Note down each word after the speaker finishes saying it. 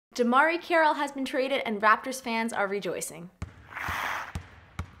DeMarre Carroll has been traded and Raptors fans are rejoicing.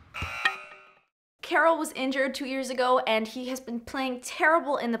 Carroll was injured 2 years ago and he has been playing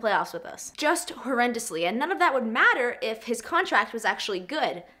terrible in the playoffs with us. Just horrendously, and none of that would matter if his contract was actually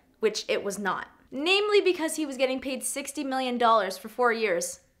good, which it was not. Namely because he was getting paid $60 million for 4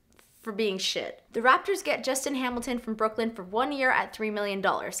 years for being shit. The Raptors get Justin Hamilton from Brooklyn for 1 year at $3 million,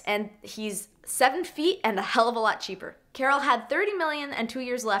 and he's 7 feet and a hell of a lot cheaper. Carroll had $30 million and 2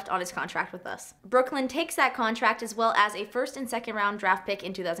 years left on his contract with us. Brooklyn takes that contract as well as a first and second round draft pick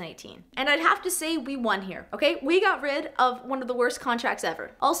in 2018. And I'd have to say we won here, okay? We got rid of one of the worst contracts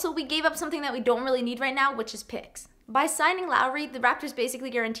ever. Also, we gave up something that we don't really need right now, which is picks. By signing Lowry, the Raptors basically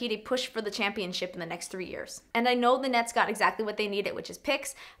guaranteed a push for the championship in the next 3 years. And I know the Nets got exactly what they needed, which is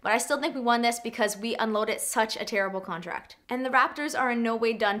picks, but I still think we won this because we unloaded such a terrible contract. And the Raptors are in no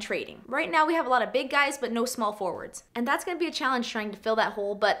way done trading. Right now we have a lot of big guys, but no small forwards. And that's going to be a challenge trying to fill that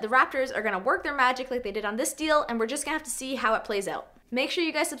hole, but the Raptors are going to work their magic like they did on this deal, and we're just going to have to see how it plays out. Make sure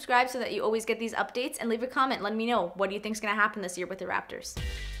you guys subscribe so that you always get these updates, and leave a comment letting me know what do you think is going to happen this year with the Raptors.